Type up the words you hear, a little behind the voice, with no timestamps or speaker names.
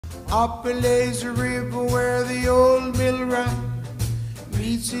Up a lazy river where the old mill ran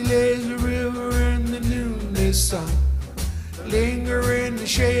meets the lazy river in the noonday sun. Linger in the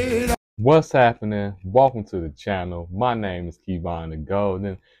shade. What's happening? Welcome to the channel. My name is Kevon the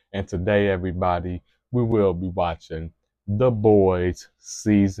Golden, and today, everybody, we will be watching The Boys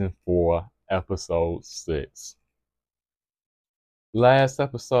Season 4, Episode 6. Last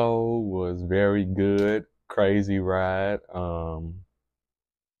episode was very good, crazy ride.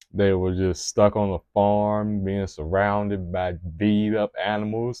 They were just stuck on a farm, being surrounded by beat up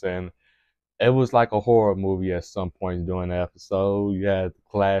animals, and it was like a horror movie at some point during the episode. You had the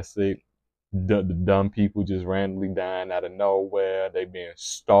classic, the dumb people just randomly dying out of nowhere. They being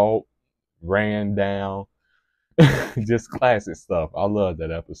stalked, ran down. Just classic stuff. I love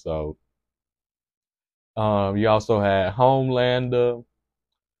that episode. You also had Homelander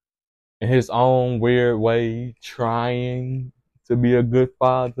in his own weird way trying to be a good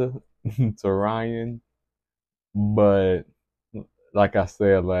father to Ryan. But like I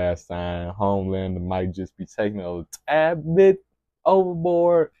said last time, Homelander might just be taking a tad bit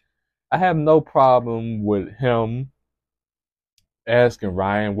overboard. I have no problem with him asking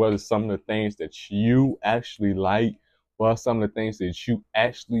Ryan what are some of the things that you actually like, what are some of the things that you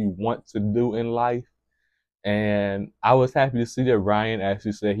actually want to do in life. And I was happy to see that Ryan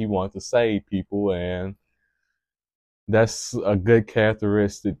actually said he wanted to save people, and that's a good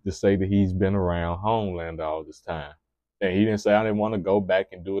characteristic to say that he's been around Homelander all this time. And he didn't say, I didn't want to go back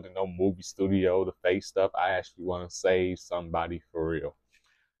and do it in no movie studio to fake stuff. I actually want to save somebody for real.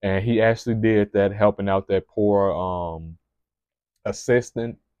 And he actually did that, helping out that poor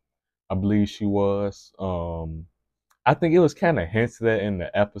assistant, I believe she was. I think it was kind of hinted at in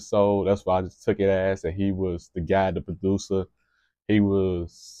the episode. That's why I just took it as that he was the guy, the producer. He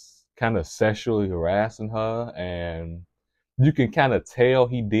was kind of sexually harassing her, and you can kind of tell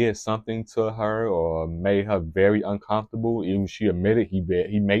he did something to her or made her very uncomfortable. Even she admitted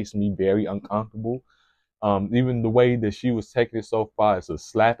he makes me very uncomfortable. Even the way that she was taking it so far as to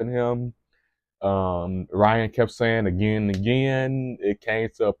slapping him. Ryan kept saying again and again. It came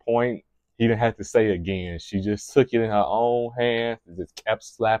to a point he didn't have to say again. She just took it in her own hands and just kept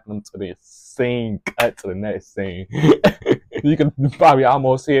slapping him to the scene, cut to the next scene. You can probably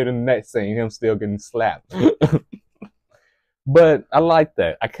almost hear it in the next scene, him still getting slapped. But I like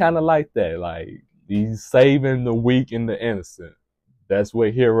that. I kind of like that. Like, he's saving the weak and the innocent. That's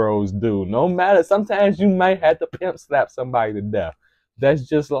what heroes do. No matter, sometimes you might have to pimp slap somebody to death. That's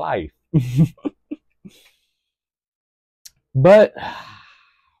just life. But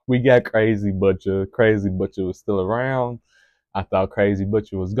we got Crazy Butcher. Crazy Butcher was still around. I thought Crazy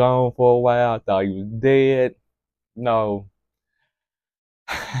Butcher was gone for a while. I thought he was dead. No.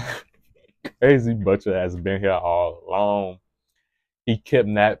 Crazy Butcher has been here all along. He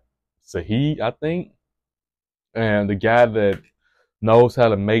kidnapped Saheed, I think. And the guy that knows how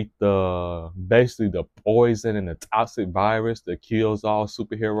to make basically the poison and the toxic virus that kills all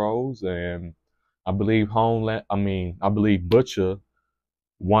superheroes. And I believe I believe Butcher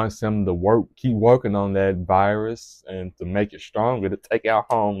wants him to keep working on that virus and to make it stronger to take out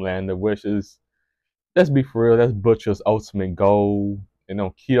Homelander, which is, let's be for real, that's Butcher's ultimate goal.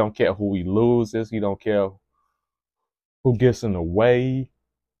 He don't care who he loses, he don't care who gets in the way.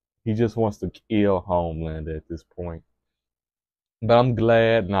 He just wants to kill Homelander at this point. But I'm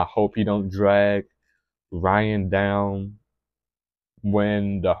glad, and I hope he don't drag Ryan down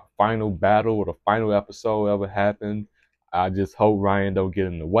when the final battle or the final episode ever happened. I just hope Ryan don't get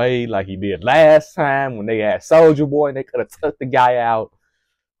in the way like he did last time when they had Soldier Boy and they could have took the guy out.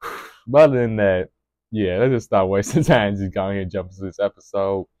 But other than that, yeah, let's just stop wasting time. Just go ahead and jump into this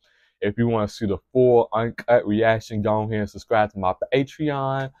episode. If you want to see the full uncut reaction, go ahead and subscribe to my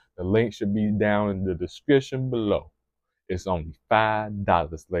Patreon. The link should be down in the description below. It's only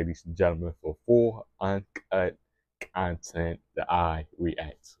 $5, ladies and gentlemen, for full uncut content that I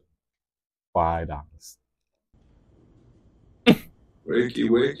react to. $5. Wakey,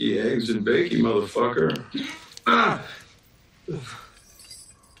 wakey, eggs and bacon, motherfucker. Ah!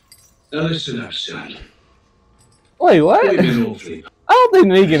 Now listen up, son. Wait, what? Wait a minute, I don't think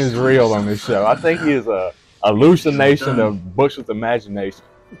Negan is real on this show. I think he is a hallucination of Butcher's imagination.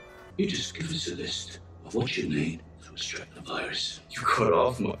 You just give us a list of what you need to extract the virus. You cut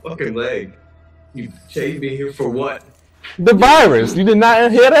off my fucking leg. You take me here for what? The virus. You did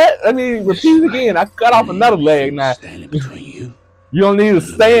not hear that? Let me repeat it again. I cut off another leg now. Standing between you. You don't need to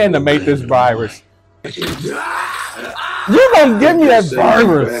stand to make this virus. You gonna give me that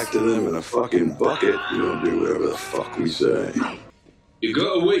virus? Back to them in a fucking bucket. You don't do whatever the fuck we say. You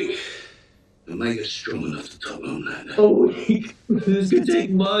gotta wait I might get strong enough to top Homelander. A week? This could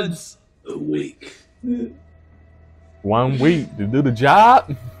take months. A week. 1 week to do the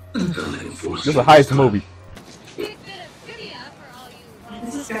job? This is a heist movie. This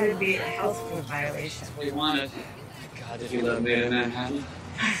is going to be a health food violation. We wanted. God, if you love me in Manhattan.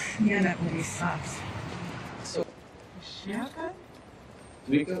 Yeah, that movie sucks. So, America?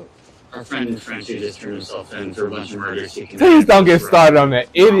 Nico? Our friend Frenchie just turned himself in for a bunch of murders. Please don't get started on that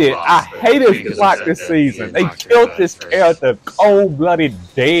idiot. I hate his plot this season. They killed this character cold-blooded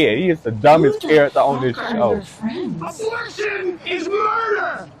dead. He is the dumbest character on this show. Abortion is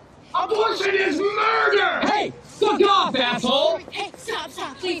murder! Abortion is murder! Hey, fuck off, asshole! Hey, stop,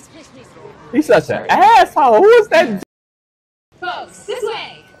 please. He's such an asshole. Who is that? Folks, this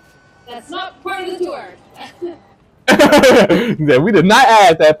way. That's not part of the tour. Yeah, we did not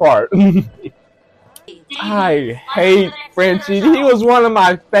add that part. I hate Frenchie. He was one of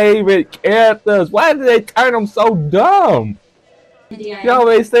my favorite characters. Why did they turn him so dumb? You know,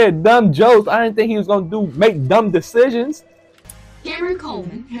 they said dumb jokes. I didn't think he was going to make dumb decisions. Cameron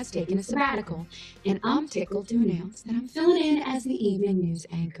Coleman has taken a sabbatical, and I'm tickled to announce that I'm filling in as the evening news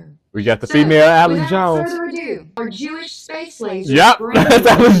anchor. We got the female Alice Jones. Without further ado, our Jewish space lasers. Yep, that's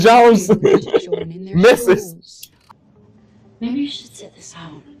Alice Jones. Misses. Maybe you should sit this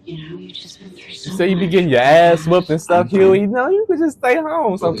out. You know, you've just been through so So you be much. getting your ass whooped and stuff, Huey. No, you could just stay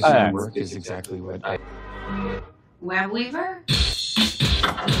home sometimes. Work is exactly what I... Web Weaver?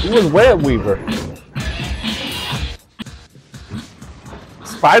 He was Web Weaver.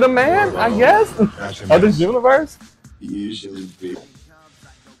 Spider-Man, I guess? Of this universe? Usually be.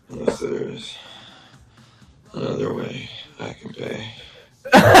 Unless there's another way I can pay.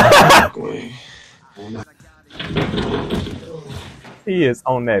 He is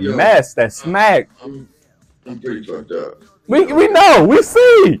on that mess, that smack. I'm pretty fucked up. We know, we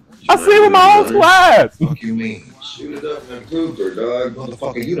see. I see with my own two eyes. Fuck you mean? Shoot it up in a Cougar, dog.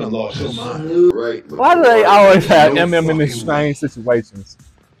 Motherfucker, you done lost your mind. Right. Why do they always have MM in these strange situations?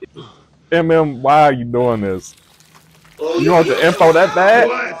 MM, why are you doing this? You want the info that bad?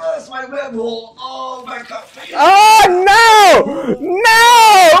 That's my web hole. Oh, my God. Oh, no!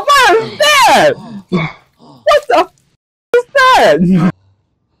 No! What is that? What the f is that?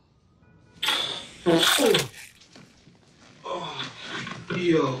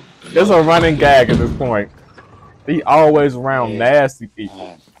 Yo. It's a running gag at this point. He always around nasty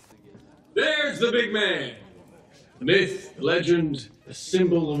people. There's the big man. The myth, the legend, the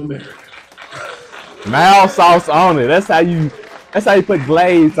symbol of America. Mild sauce on it. That's how you put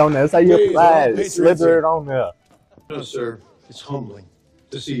glaze on there. That's how you apply it. Slither it on there. No, sir. It's humbling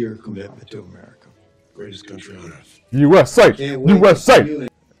to see your commitment to America. Greatest country on earth. USA! USA!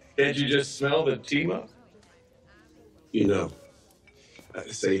 Can't you just smell the team up? You know,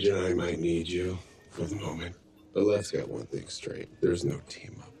 Sage and I might need you for the moment, but let's get one thing straight. There's no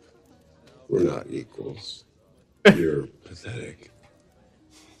team up. We're not equals. You're pathetic.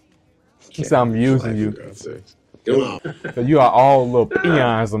 So I'm using you. Come on. So you are all little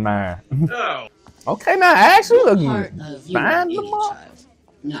peons of mine. No. Okay, now actually looking Part of you fine. being a child.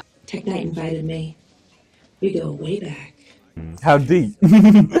 No, Tech Knight invited me. We go way back. How deep?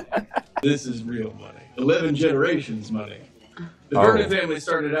 This is real money. 11 generations money. The Vernon family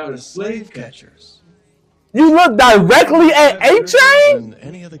started out as slave catchers. You look directly at A-Train? Than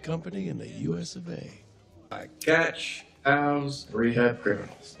any other company in the US of A. I catch, house, rehab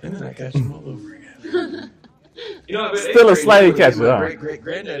criminals, and then I catch them all over again. You know, I bet Still a A-Train slave never catcher, gave my huh?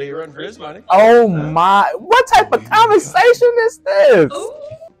 great-great-granddaddy a run for his money. Oh my, what type of conversation is this?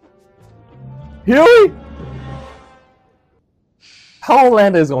 Huey?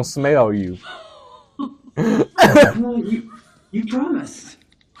 Homelander is gonna smell you. Come on, you promised.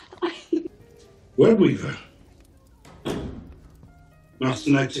 Web Weaver. Master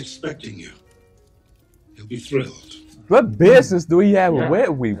Knight's expecting you. He'll be thrilled. What business do we have with Web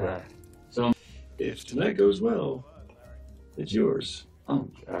Weaver? So, if tonight goes well, it's yours. Oh,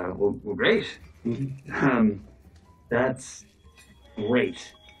 well, great. That's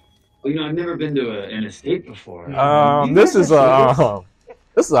great. Well, you know, I've never been to an estate before. This is a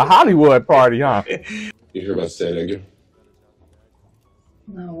Hollywood party, huh? You hear about Stan Edgar?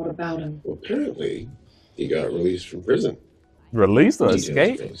 No, what about him? Well, apparently, he got released from prison. Released or Details are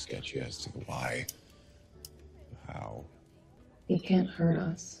escaped? fairly sketchy as to why, how. He can't hurt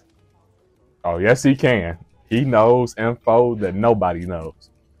us. Oh, yes, he can. He knows info that nobody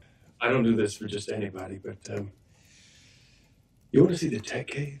knows. I don't do this for just anybody, but you want to see the tech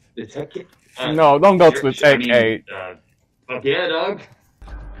cave? The tech cave? No, don't go to the tech cave. Fuck yeah, dog.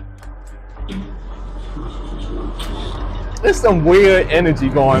 There's some weird energy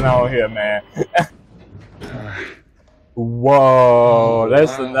going on here, man. Whoa,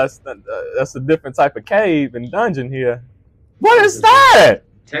 that's a different type of cave and dungeon here. What is that?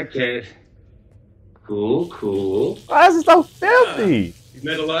 Tech cave. Cool, cool. Why is it so filthy? You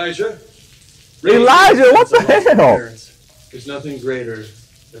met Elijah? Elijah, what the hell? There's nothing greater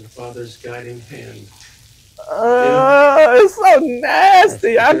than a father's guiding hand. It's so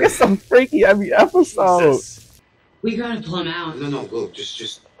nasty. I get so freaky every episode. We gotta plumb out. No, look,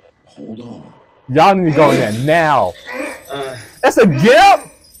 just hold on. Y'all need to go in there now. That's a gift?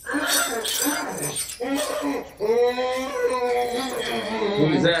 Who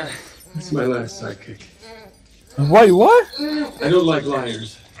is that? That's my last sidekick. Wait, what? I don't like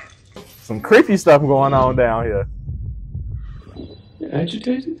liars. Some creepy stuff going on down here. You're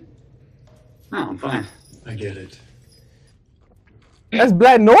agitated? Oh, I'm fine. I get it. That's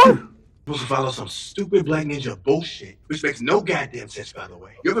Black North? Supposed to follow some stupid black ninja bullshit, which makes no goddamn sense, by the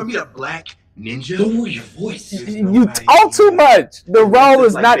way. You ever meet a black ninja? Lower your voice. You talk too much. The role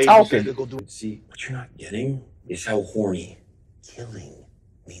is not talking. See, what you're not getting is how horny killing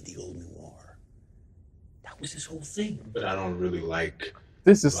made the old noir. That was his whole thing. But I don't really like...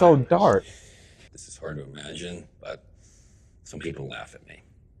 This is so dark. This is hard to imagine, but some people laugh at me.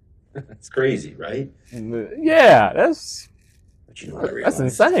 It's crazy, right? Yeah, that's... But you know what I realized?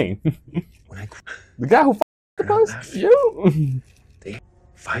 That's insane. When The guy who the post? You?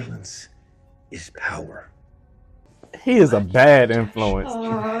 Violence is power. He is a bad influence.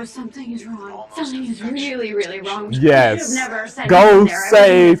 Oh, something is wrong. Something is really, really wrong. Yes. You should have never sent Go him there. save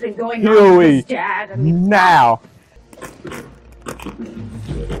Everything that's been going on with Huey his dad. I mean, now.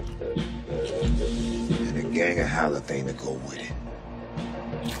 And a gang of halothane to go with it.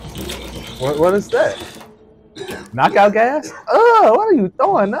 What is that? Knockout gas? Oh, what are you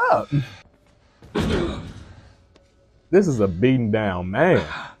throwing up? This is a beaten down man.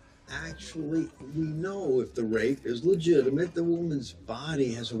 Actually, we know if the rape is legitimate, the woman's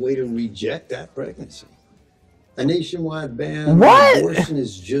body has a way to reject that pregnancy. A nationwide ban on abortion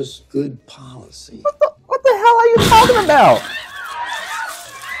is just good policy. What the hell are you talking about?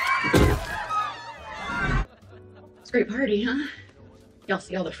 it's a great party, huh? Y'all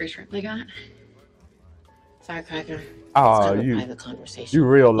see all the free shrimp they got? Firecracker. Oh, you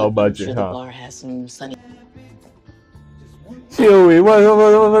real low budget, sure huh? The bar has some sunny. Huey,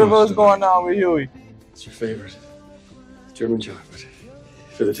 what's going on with Huey? It's your favorite. German chocolate.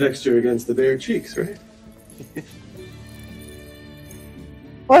 For the texture against the bare cheeks, right?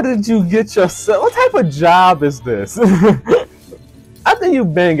 What did you get yourself? What type of job is this? I think you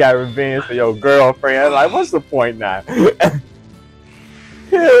been got revenge for your girlfriend. Like, what's the point now?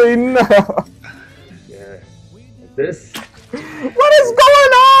 Huey, no. Yeah. This? What is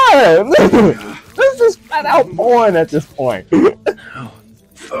going on? This is flat out porn at this point.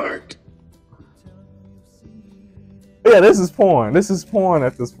 Fart. Yeah, this is porn. This is porn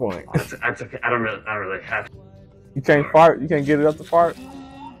at this point. That's okay. I don't really have. You can't fart. You can't get it up to fart.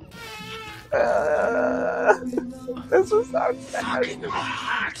 This is so fucking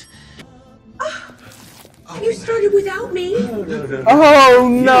hot. You started without me? No. Oh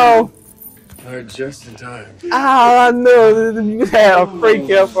no! Just in time. Oh, I know you had a freak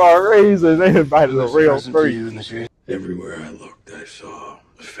here for a reason. They invited a real freak. Everywhere I looked, I saw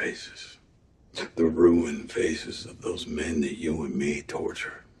faces. The ruined faces of those men that you and me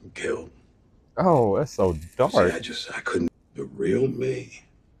tortured and killed. Oh, that's so dark. See, I couldn't. The real me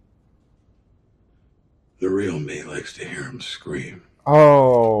likes to hear him scream.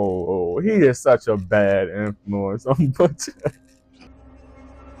 Oh, he is such a bad influence on Butcher.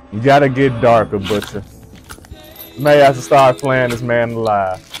 You gotta get darker, Butcher. May have to start playing this man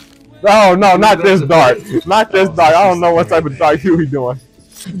alive. Oh no, not this dark. Not this dark. I don't know what type of dark Huey doing.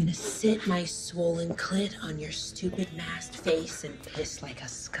 I'm gonna sit my swollen clit on your stupid masked face and piss like a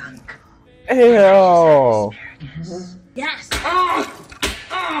skunk. Ew. Yes!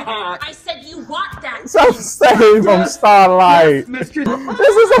 I said you want that! So save from Starlight. This is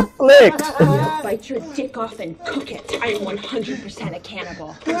a flick. Bite your dick off and cook it. I am 100% a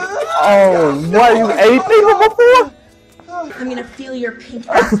cannibal. Oh, what? You ate people before? I'm gonna feel your pink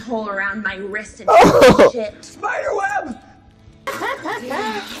asshole around my wrist and shit. Spiderweb!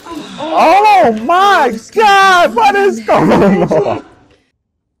 Oh my God! What is going on?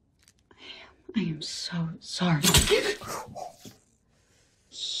 I am so sorry.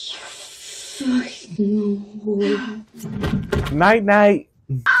 Night night.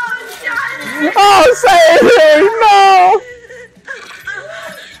 Oh, save me! No!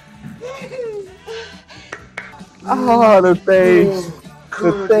 Oh, the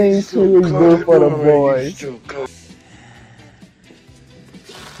things we do for the boys.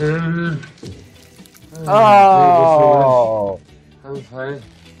 Oh. I'm fine.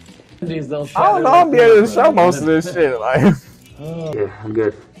 I don't know, I'm be able to show most of this shit. Like, Yeah, I'm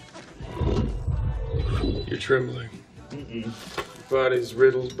good. You're trembling. Your body's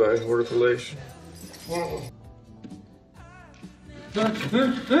riddled by horripilation. I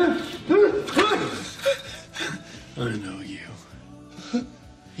know you.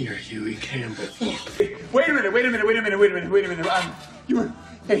 You're Huey Campbell. Wait a minute.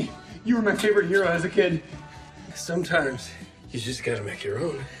 You were my favorite hero as a kid. Sometimes you just gotta make your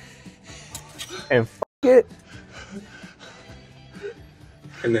own. and fuck it.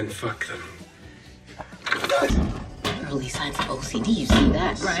 And then fuck them. Early signs of OCD, you see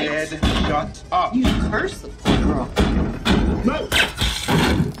that, right? Said, shut up. You curse the poor girl. No.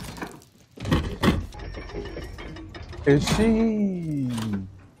 Is she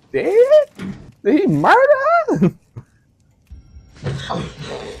dead? Did he murder her?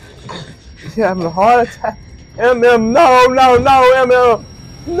 She having a heart attack. MM, no, MM,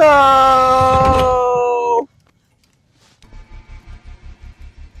 no.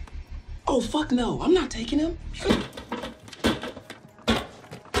 Oh, fuck no. I'm not taking him.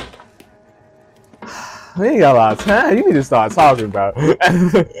 We ain't got a lot of time. You need to start talking about it.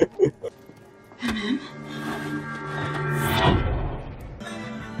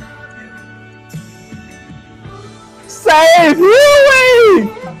 Save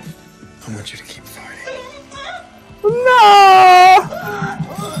Huey! I want you to keep fighting. No!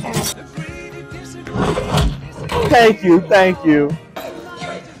 Thank you.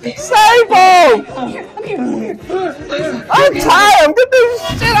 Save him! I'm tired. Get this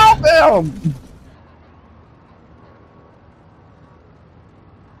shit off him.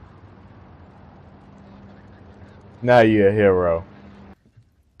 Now you're a hero.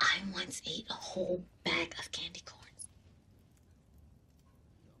 I once ate a whole bag of candy corns.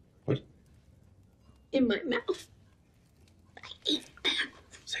 What? In my mouth. I ate them.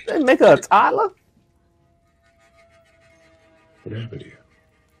 They make her a toddler? What happened to you?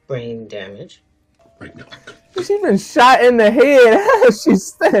 Brain damage. Right now. She's been shot in the head. How is she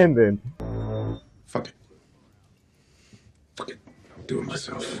standing? Fuck it. I'll do it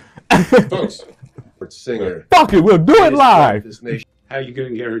myself. Folks. Singer. Fuck it, we'll do it live. How are you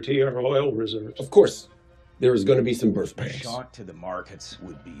going to guarantee our oil reserves? Of course, there is going to be some birth pains. Shock to the markets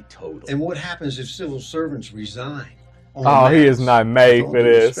would be total. And what happens if civil servants resign? Oh, he is not made for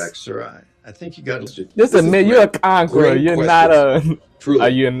this. Respect, sir, I think you got to just admit you're a conqueror. You're not a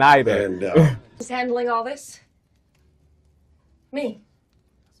uniter. And, Who's handling all this? Me.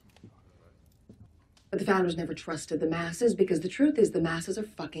 But the founders never trusted the masses because the truth is the masses are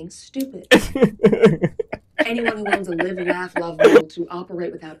fucking stupid. Anyone who owns a live, laugh, love world to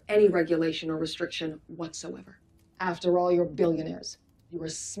operate without any regulation or restriction whatsoever. After all, you're billionaires. You are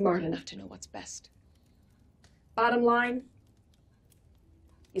smart enough to know what's best. Bottom line,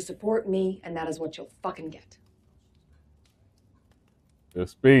 you support me, and that is what you'll fucking get. The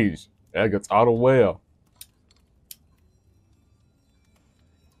speech. That gets out of well.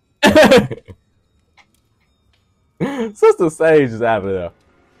 Sister Sage is out of there.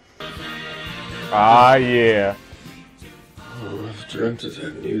 Ah, yeah. Oh, I've dreamt of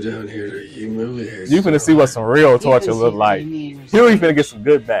having you down here to humiliate. You finna see what some real torture look like. Huey finna get some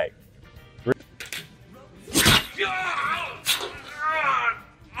good back.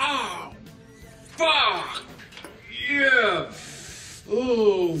 Oh, fuck! Yeah!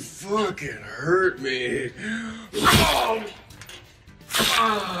 Oh, fucking hurt me. Oh!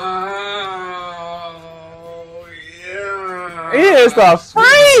 Oh, yeah! He is a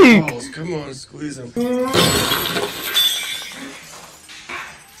freak! Balls. Come on, squeeze him.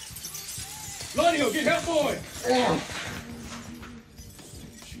 Lanio, get help, boy!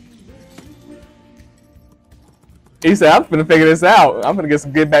 He said, I'm finna figure this out. I'm finna get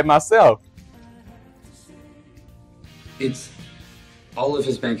some good back myself. It's all of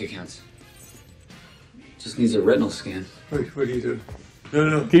his bank accounts. Just needs a retinal scan. Wait, what are you doing?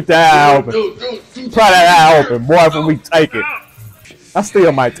 No. Keep that eye open. Try that eye open, boy, if we take it. I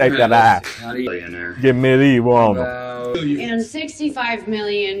still might take that eye. Get medieval on him. And $65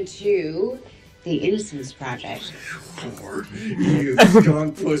 million to the Innocence Project. You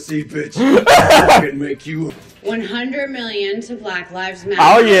skunk pussy bitch. I can make you. $100 million to Black Lives Matter.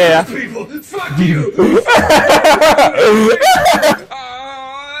 Oh yeah. People, fuck you.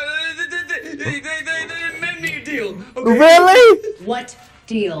 They made me a deal. Okay. Really? What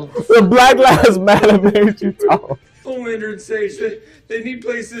deal? The Black Lives Matter made you talk. Homelander and Sage, they need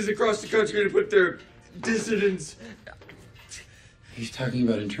places across the country to put their dissidents. He's talking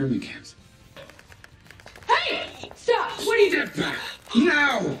about internment camps. Hey! Stop! What are you doing?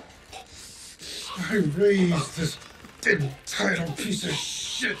 Now! I raised this entitled piece of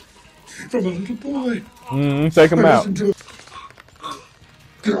shit from a little boy. Take him out.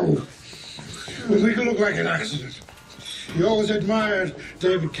 Go. We'll make it look like an accident. He always admired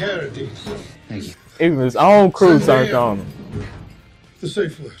David Carradine. Thank you. Even his own crew turned on him. The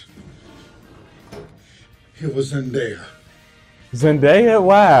safe word. It was Zendaya. Zendaya?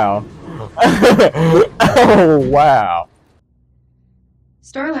 Wow. Oh, wow.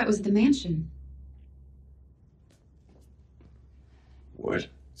 Starlight was at the mansion. What?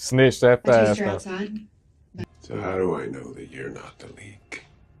 Snitch that I chased fast. her outside. So how do I know that you're not the leak?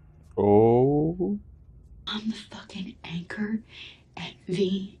 Oh. I'm the fucking anchor at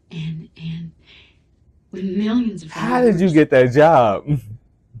VNN with millions of How did you get that job?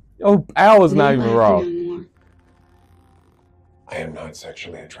 Your hours not even raw. I am not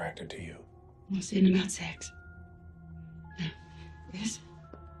sexually attracted to you. I'm not saying about sex. No. This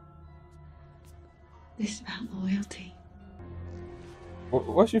is about loyalty.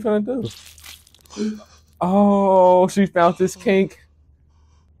 What's she finna do? Oh, she found this kink.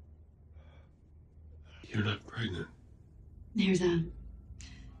 You're not pregnant. There's a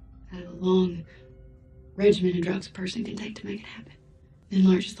long regimen of drugs a person can take to make it happen.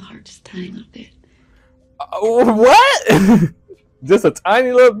 Enlarges the heart just a tiny little bit. What? Just a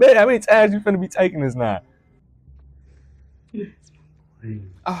tiny little bit? How many times you finna be taking this now?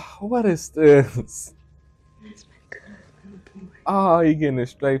 Oh, what is this? Oh, you getting it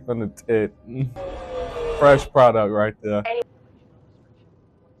straight from the tit. Fresh product right there.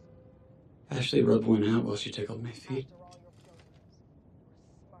 Ashley rubbed one out while she tickled my feet.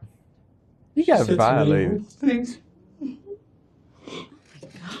 You got Said violated. some things.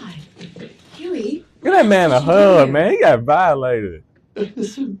 God. Huey. Give that man a hug, man. He got violated.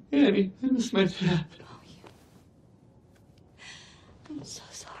 Listen, Annie, this might happen. I'm so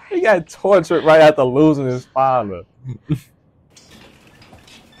sorry. He got tortured right after losing his father.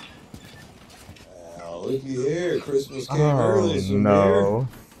 Looky here, Christmas came Oh, early, so no.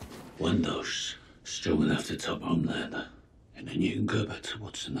 One dose, strong enough to top Homelander, and then you can go back to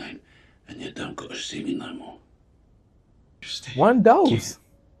what's the name, and you don't got to see me no more. One dose.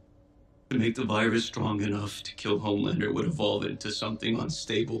 To make the virus strong enough to kill Homelander would evolve it into something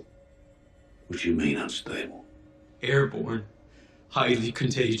unstable. What do you mean unstable? Airborne, highly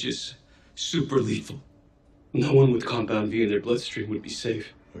contagious, super lethal. No one with Compound V in their bloodstream would be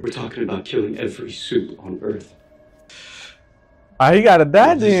safe. We're talking about killing every suit on Earth. Oh, he gotta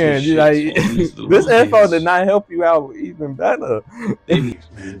die This then. shit's Like, falling into the this wrong info hands. did not help you out even better.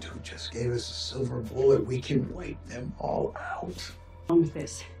 Man who just gave us a silver bullet, we can wipe them all out. Wrong with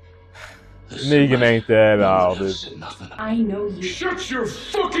this. Negan ain't that at all. I know you. Shut your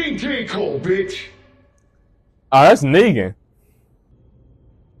fucking cake hole, bitch! Oh, that's Negan.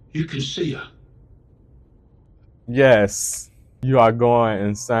 You can see her. Yes. You are going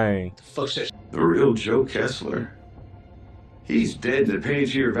insane. The real Joe Kessler. He's dead in the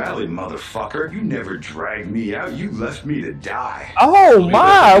Pangier Valley, motherfucker. You never dragged me out. You left me to die. Oh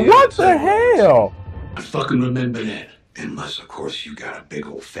my, what the hell? I fucking remember that. Unless, of course, you got a big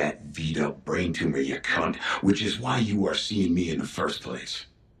old fat beat-up brain tumor, you cunt, which is why you are seeing me in the first place.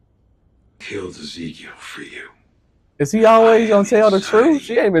 Killed Ezekiel for you. Is he always gonna tell the truth?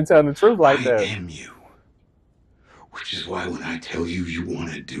 She ain't been telling the truth like that. I am you. Which is why when I tell you you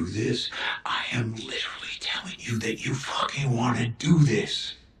want to do this, I am literally telling you that you fucking want to do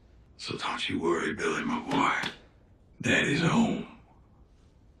this. So don't you worry, Billy, my boy. That is home.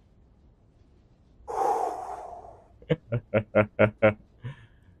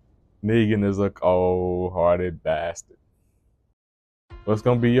 Negan is a cold-hearted bastard. What's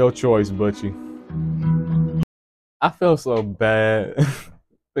gonna be your choice, Butchie? I feel so bad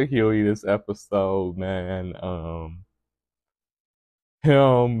for Huey this episode, man.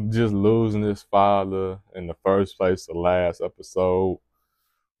 Him just losing his father in the first place, the last episode,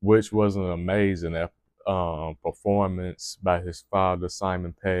 which was an amazing performance by his father,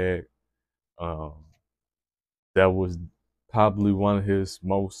 Simon Pegg. That was probably one of his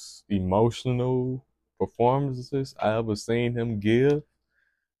most emotional performances I ever seen him give.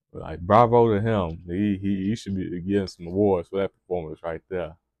 Like, bravo to him. He should be getting some awards for that performance right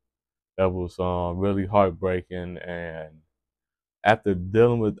there. That was really heartbreaking, and after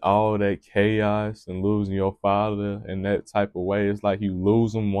dealing with all that chaos and losing your father in that type of way, it's like you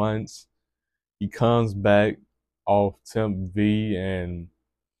lose him once, he comes back off Temp V, and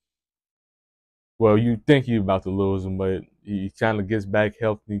well, you think you're about to lose him, but he kind of gets back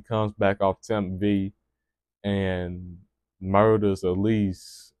healthy, he comes back off Temp V, and murders at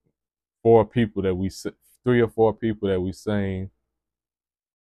least 3 or 4 people that we seen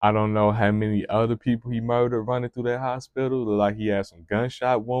I don't know how many other people he murdered running through that hospital. Looked like he had some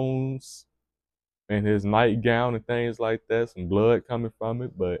gunshot wounds in his nightgown and things like that, some blood coming from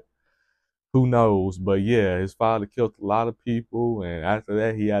it, but who knows? But yeah, his father killed a lot of people, and after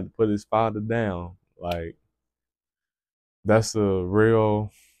that, he had to put his father down. Like, that's a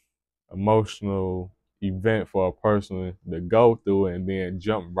real emotional event for a person to go through and then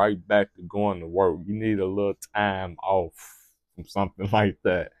jump right back to going to work. You need a little time off from something like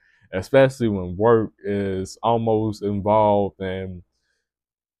that, especially when work is almost involved in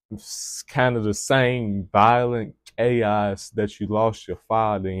kind of the same violent chaos that you lost your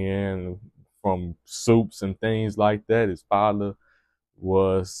father in, from soups and things like that. His father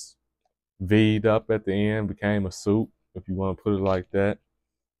was V'd up at the end, became a soup, if you want to put it like that.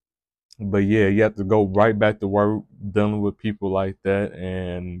 But yeah, you have to go right back to work dealing with people like that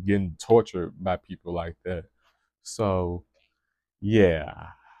and getting tortured by people like that. So yeah,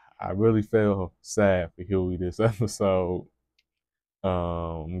 I really feel sad for Huey this episode.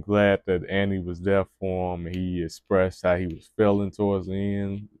 I'm glad that Annie was there for him. He expressed how he was feeling towards the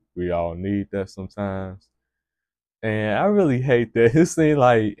end. We all need that sometimes. And I really hate that. It seems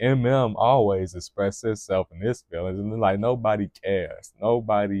like MM always expresses himself in his feelings, and like nobody cares.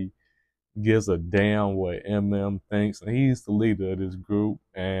 Nobody gives a damn what MM thinks. And he's the leader of this group,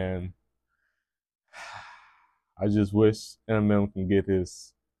 and I just wish MM can get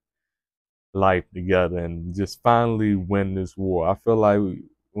his life together and just finally win this war. I feel like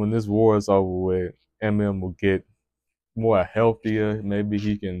when this war is over with, MM will get more healthier. Maybe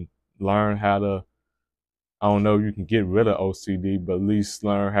he can learn how to, I don't know, you can get rid of OCD, but at least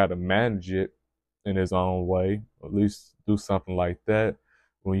learn how to manage it in his own way. At least do something like that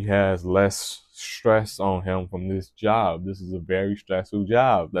when he has less stress on him from this job. This is a very stressful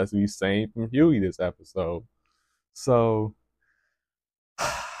job. That's what he's saying from Huey this episode. So,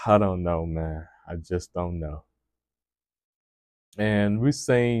 I don't know, man. I just don't know. And we're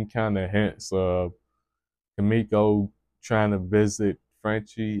seeing kind of hints of Kimiko trying to visit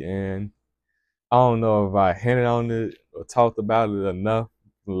Frenchie, and I don't know if I hinted on it or talked about it enough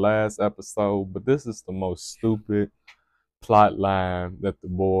in the last episode, but this is the most stupid plot line that The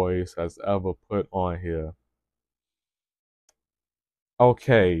Boys has ever put on here.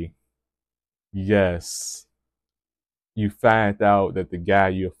 Okay, yes, you find out that the guy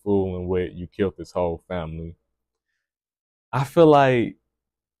you're fooling with, you killed his whole family. I feel like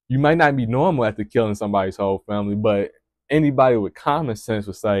you might not be normal after killing somebody's whole family, but anybody with common sense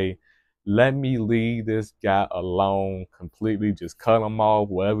would say, let me leave this guy alone completely. Just cut him off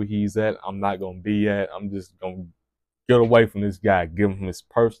wherever he's at. I'm not going to be at. I'm just going to get away from this guy. Give him his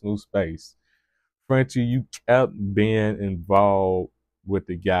personal space. Frenchie, you kept being involved with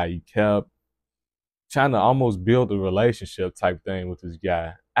the guy. You kept trying to almost build a relationship type thing with this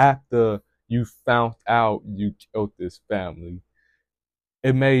guy. After you found out you killed this family,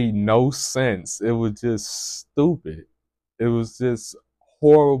 it made no sense. It was just stupid. It was just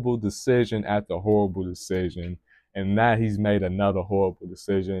horrible decision after horrible decision. And now he's made another horrible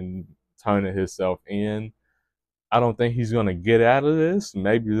decision, turning himself in. I don't think he's going to get out of this.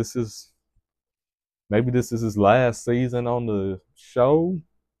 Maybe this is his last season on the show,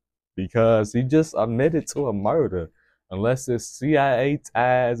 because he just admitted to a murder. Unless his CIA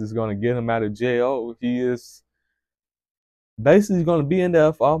ties is going to get him out of jail, he is basically going to be in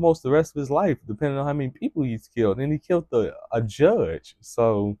there for almost the rest of his life, depending on how many people he's killed. And he killed a judge.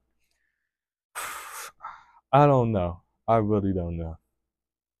 So, I don't know. I really don't know.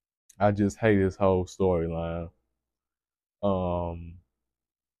 I just hate this whole storyline.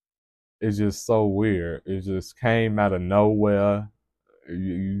 It's just so weird. It just came out of nowhere.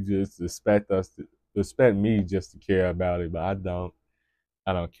 You just expect me just to care about it, but I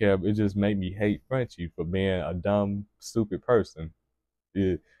don't care. It just made me hate Frenchie for being a dumb, stupid person.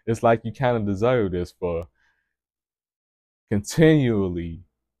 It's like you kind of deserve this for continually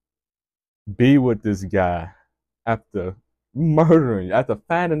be with this guy after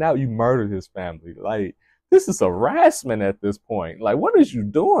finding out you murdered his family. Like, this is harassment at this point. Like, what is you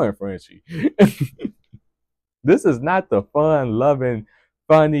doing, Frenchie? This is not the fun, loving,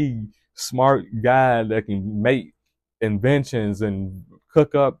 funny, smart guy that can make inventions and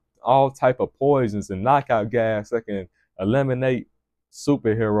cook up all type of poisons and knockout gas that can eliminate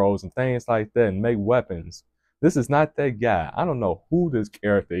superheroes and things like that and make weapons. This is not that guy. I don't know who this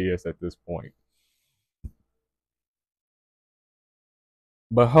character is at this point.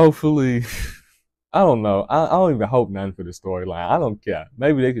 But hopefully, I don't know. I don't even hope nothing for the storyline. I don't care.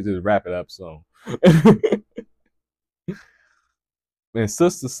 Maybe they could just wrap it up soon. And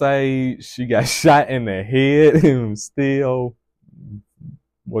Sister Sage, she got shot in the head and still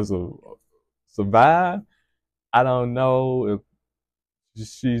was a survive. I don't know if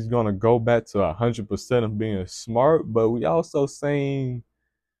she's gonna go back to 100% of being smart, but we also seen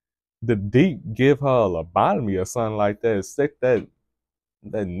the Deep give her a lobotomy or something like that, stick that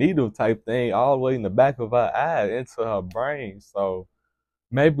needle type thing all the way in the back of her eye into her brain. So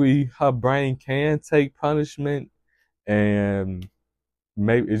maybe her brain can take punishment, and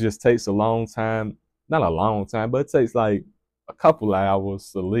maybe it just takes a long time. Not a long time, but it takes like a couple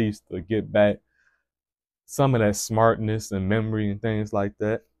hours at least to get back some of that smartness and memory and things like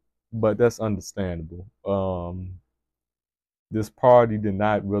that. But that's understandable. This party did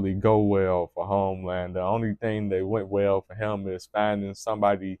not really go well for Homeland. The only thing that went well for him is finding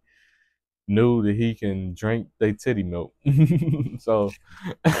somebody new that he can drink their titty milk. So,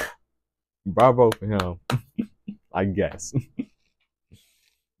 bravo for him, I guess.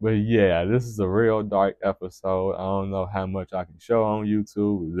 But yeah, this is a real dark episode. I don't know how much I can show on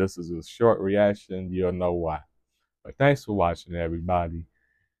YouTube. This is a short reaction. You'll know why. But thanks for watching, everybody.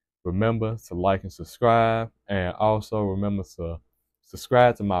 Remember to like and subscribe. And also remember to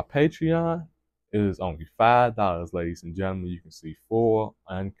subscribe to my Patreon. It is only $5, ladies and gentlemen. You can see full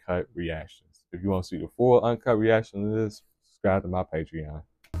uncut reactions. If you want to see the full uncut reaction to this, subscribe to my Patreon.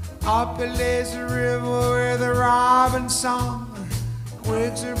 Up a lazy river where the robin song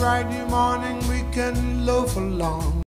wakes a bright new morning, we can loaf along.